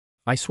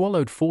I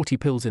swallowed 40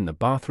 pills in the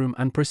bathroom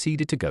and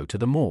proceeded to go to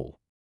the mall.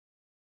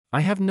 I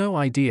have no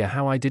idea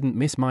how I didn't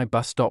miss my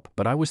bus stop,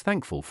 but I was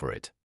thankful for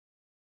it.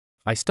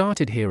 I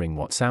started hearing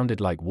what sounded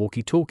like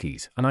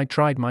walkie-talkies, and I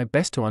tried my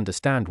best to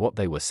understand what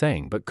they were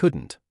saying but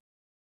couldn't.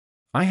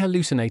 I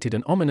hallucinated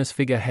an ominous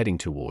figure heading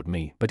toward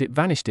me, but it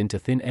vanished into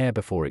thin air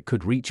before it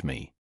could reach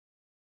me.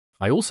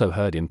 I also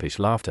heard impish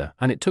laughter,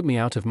 and it took me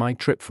out of my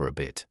trip for a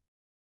bit.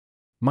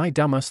 My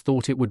dumbass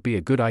thought it would be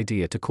a good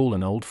idea to call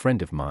an old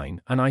friend of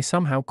mine, and I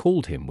somehow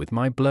called him with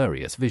my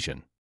blurriest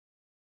vision.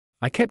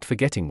 I kept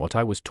forgetting what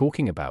I was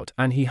talking about,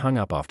 and he hung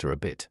up after a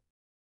bit.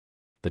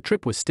 The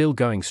trip was still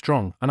going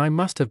strong, and I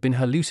must have been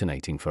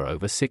hallucinating for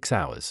over 6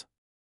 hours.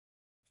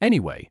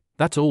 Anyway,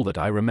 that's all that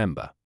I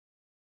remember.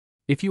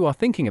 If you are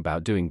thinking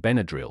about doing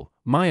Benadryl,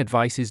 my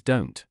advice is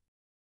don't.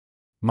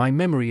 My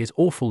memory is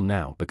awful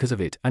now because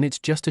of it, and it's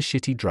just a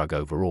shitty drug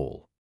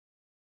overall.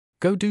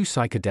 Go do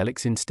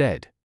psychedelics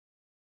instead.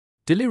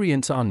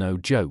 Deliriants are no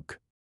joke.